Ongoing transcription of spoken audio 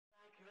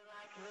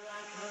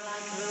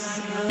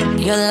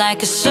You're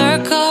like a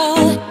circle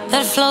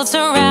that floats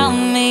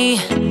around me,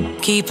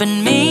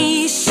 keeping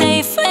me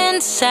safe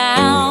and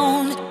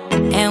sound.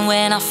 And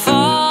when I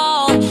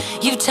fall,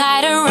 you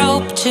tied a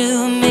rope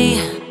to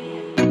me.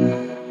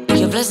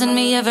 You're blessing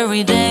me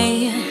every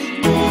day.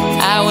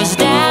 I was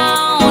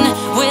down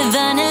with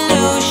an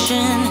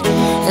illusion,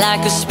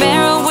 like a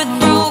sparrow with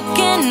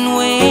broken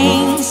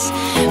wings.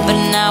 But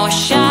now I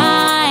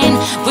shine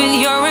with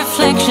your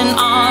reflection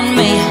on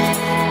me.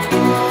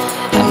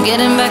 I'm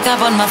getting back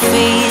up on my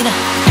feet.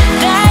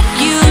 That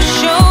you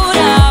showed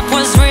up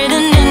was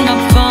written in my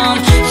palm.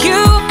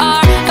 You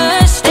are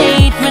a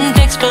statement,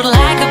 explode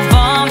like a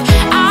bomb.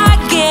 I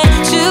get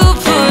to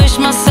push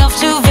myself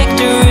to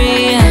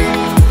victory.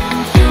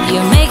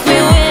 You make me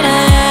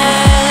winner.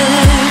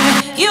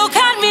 You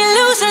cut me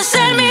loose and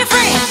set me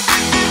free.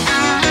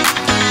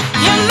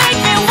 You make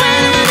me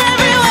win in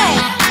every way.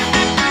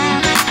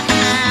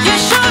 You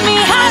showed me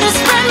how to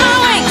spread my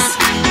wings.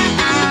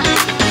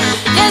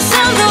 Yes,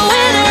 I'm the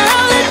winner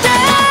of the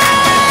day.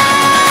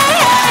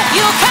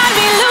 You cut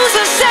me loose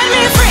and set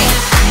me free.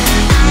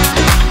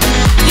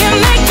 You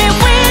make me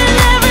win in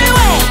every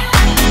way.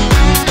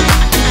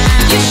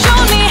 You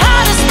showed me how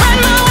to spread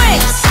my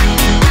wings.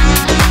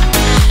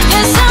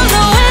 Yes, I'm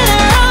the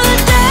winner of the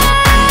day.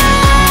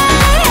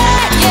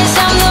 Yes,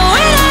 I'm the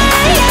winner,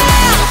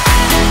 yeah.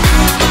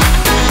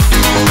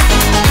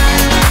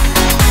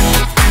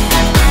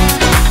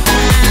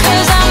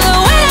 'Cause I'm the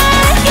winner,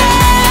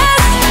 yes.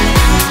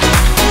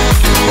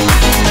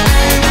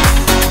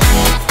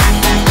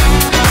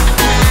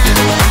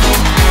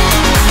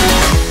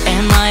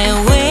 Am I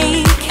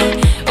awake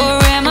or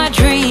am I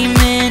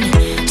dreaming?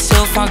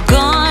 So far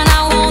gone,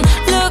 I won't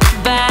look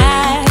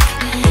back.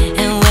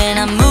 And when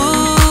I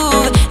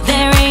move,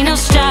 there ain't no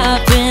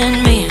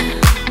stopping me.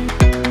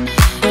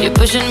 You're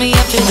pushing me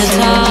up to the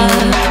top.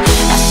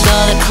 I saw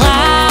the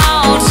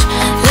clouds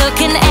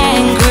looking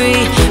angry,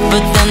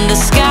 but then the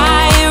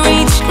sky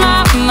reached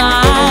my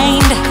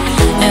mind.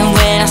 And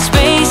when I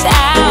space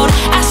out,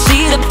 I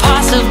see the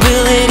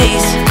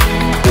possibilities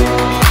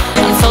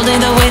unfolding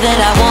the way that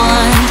I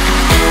want.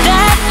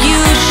 That you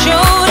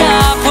showed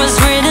up was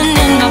written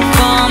in my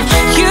palm.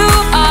 You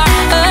are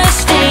a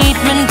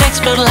statement,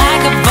 explode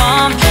like a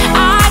bomb.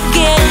 I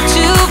get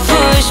to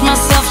push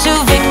myself to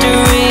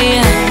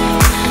victory.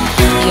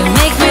 You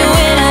make me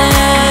winner.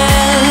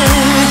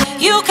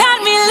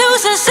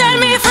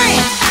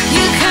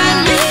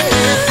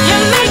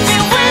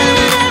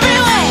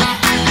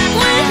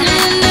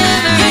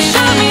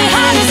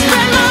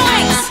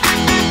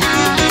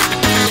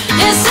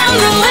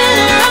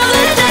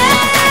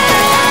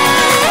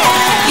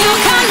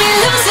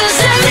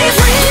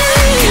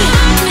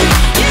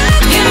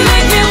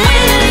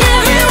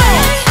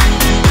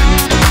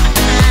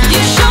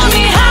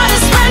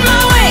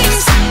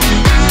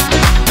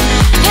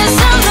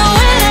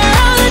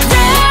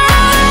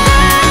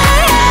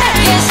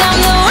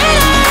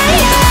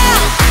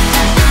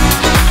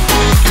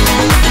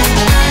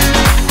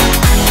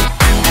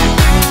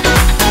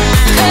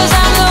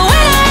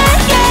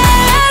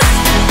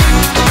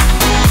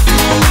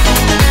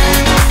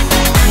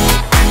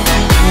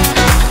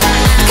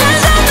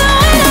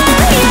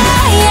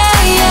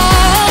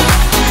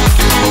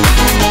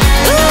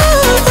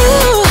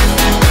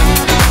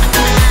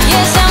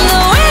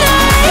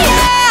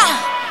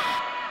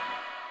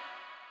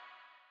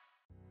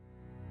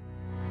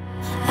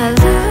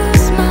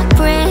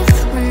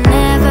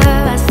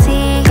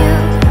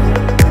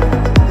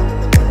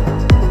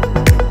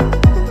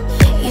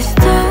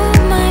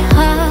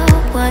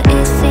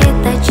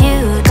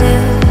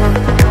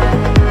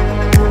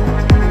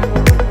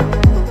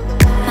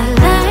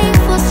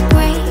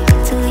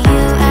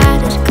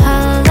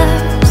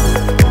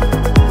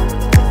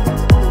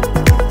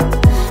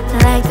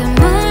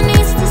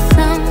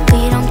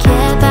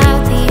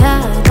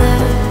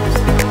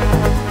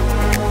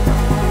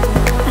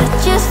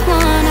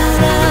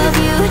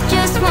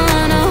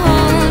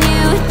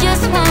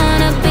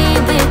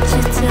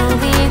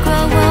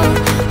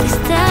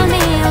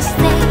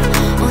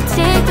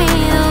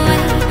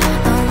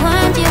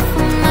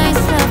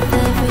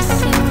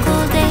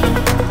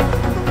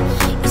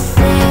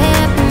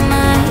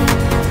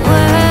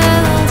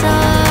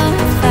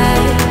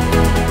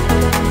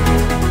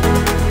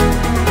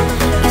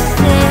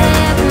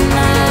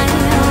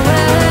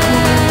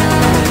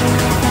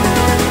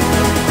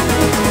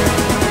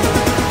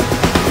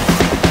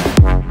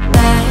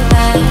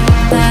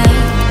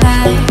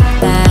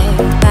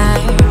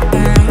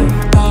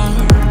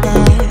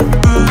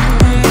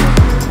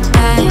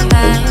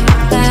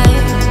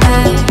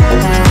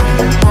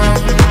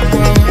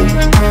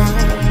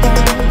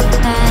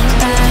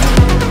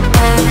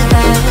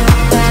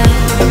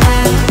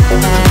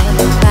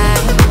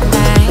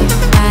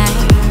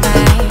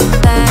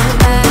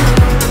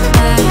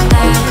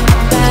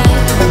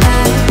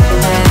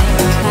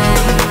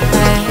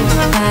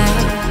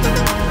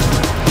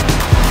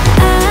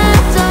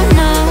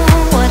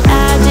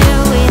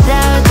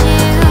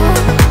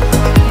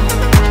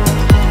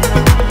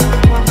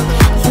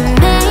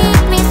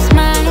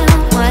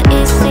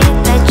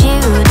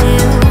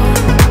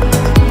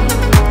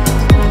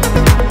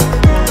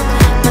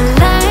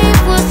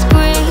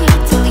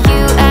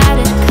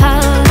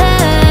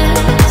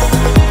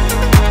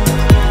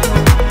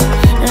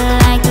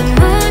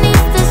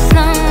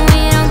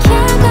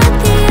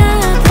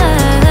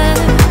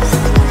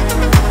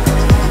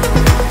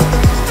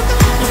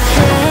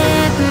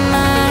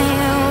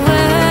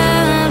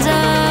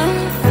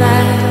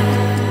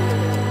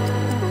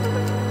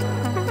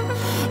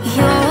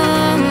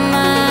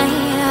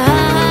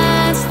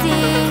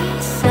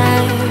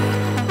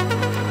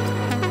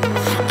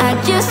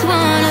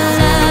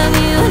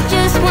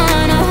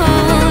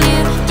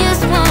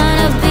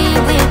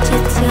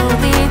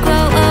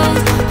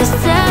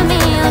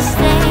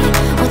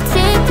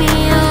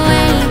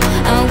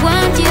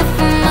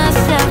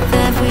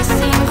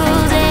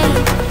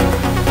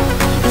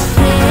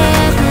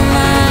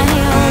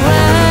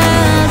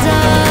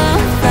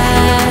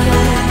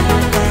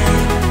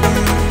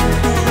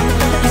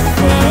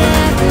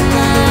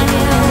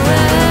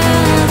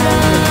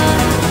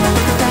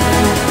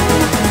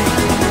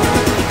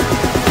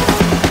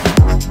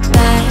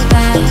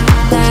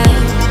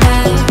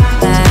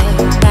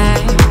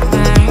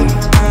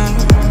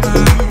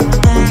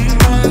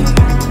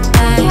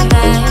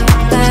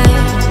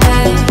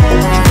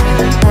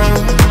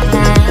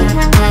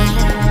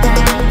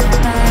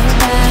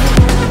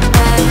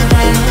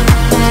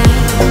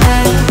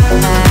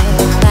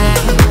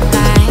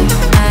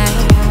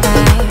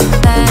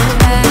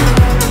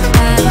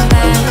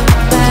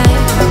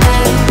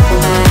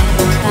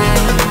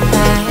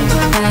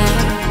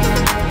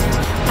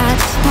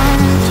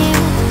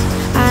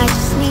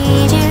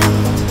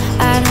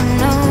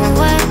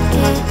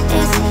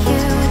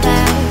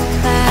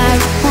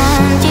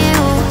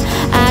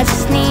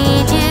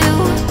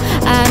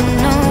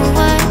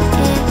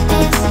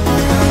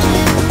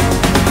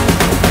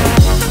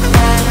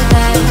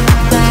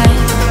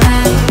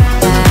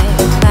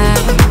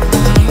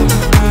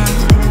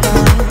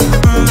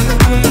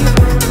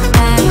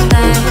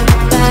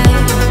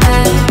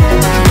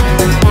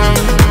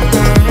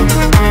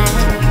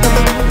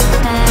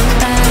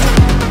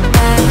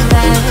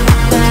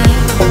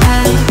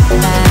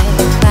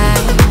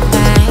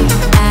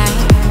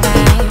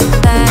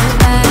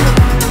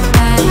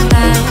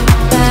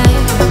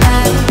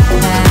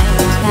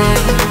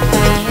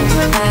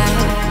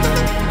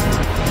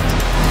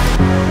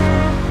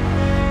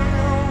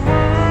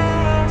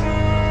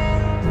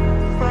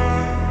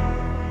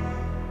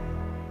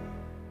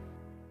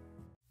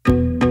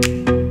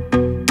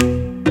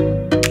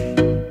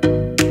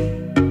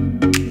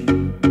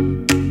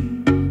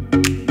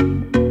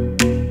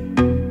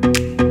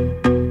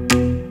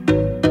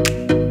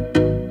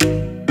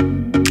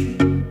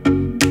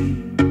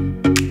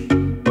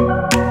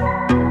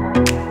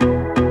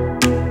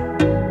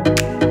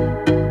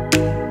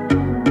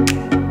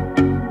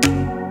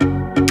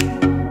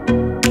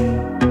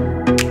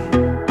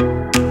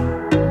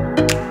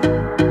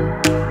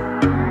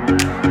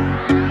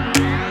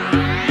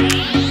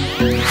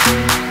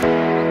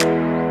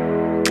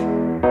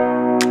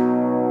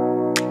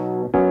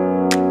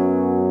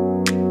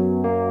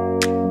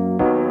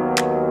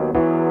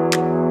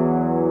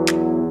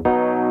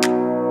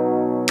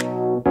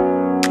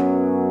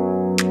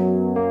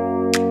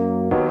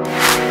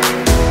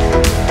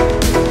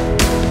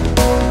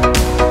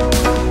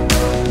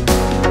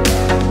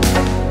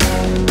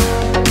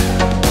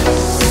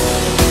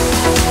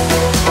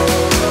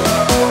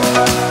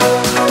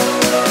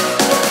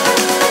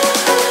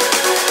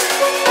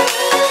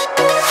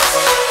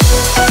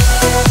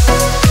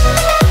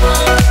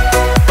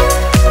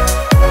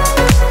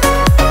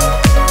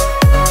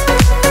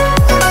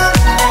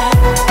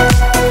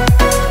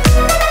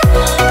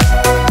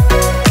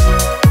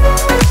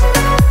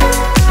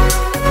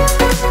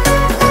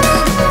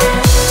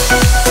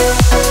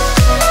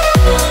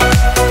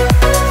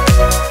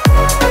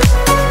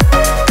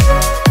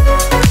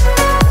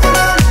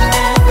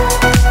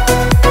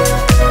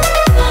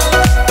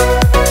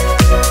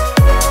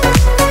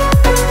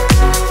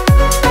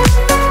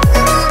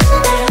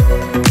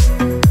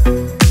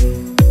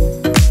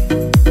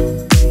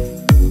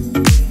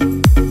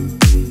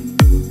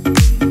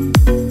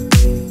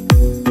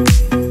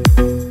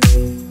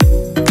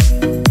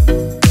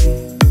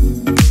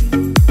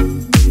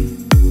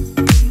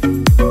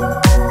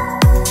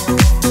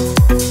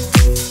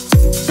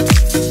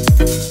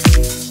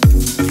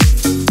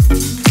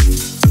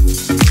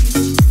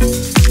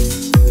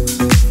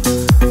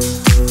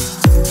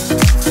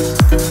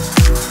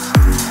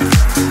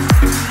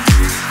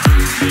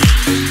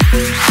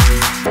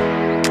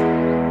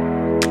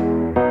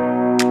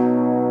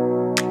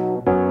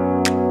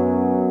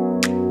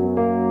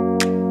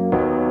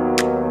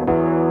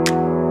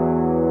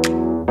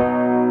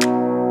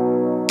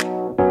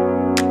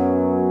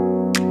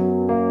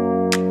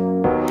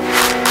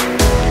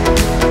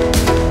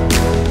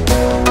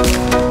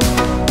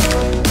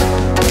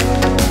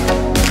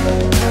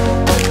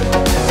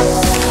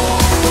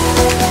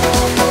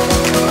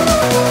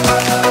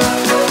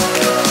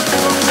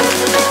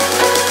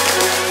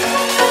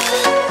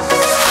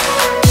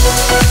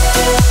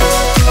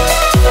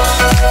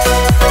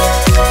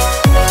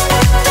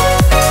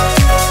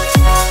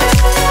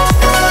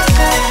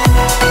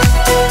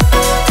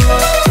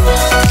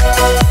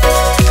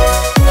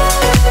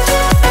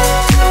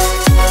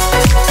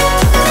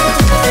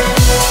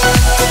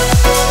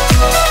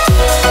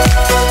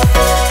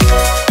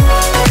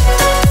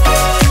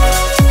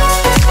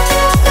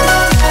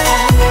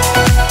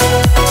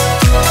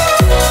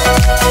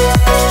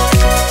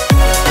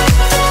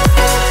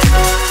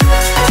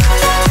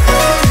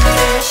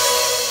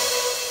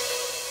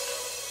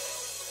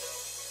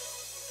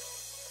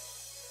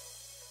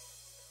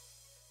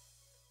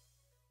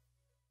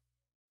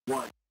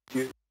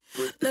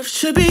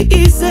 Should be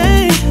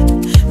easy.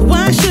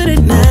 Why should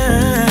it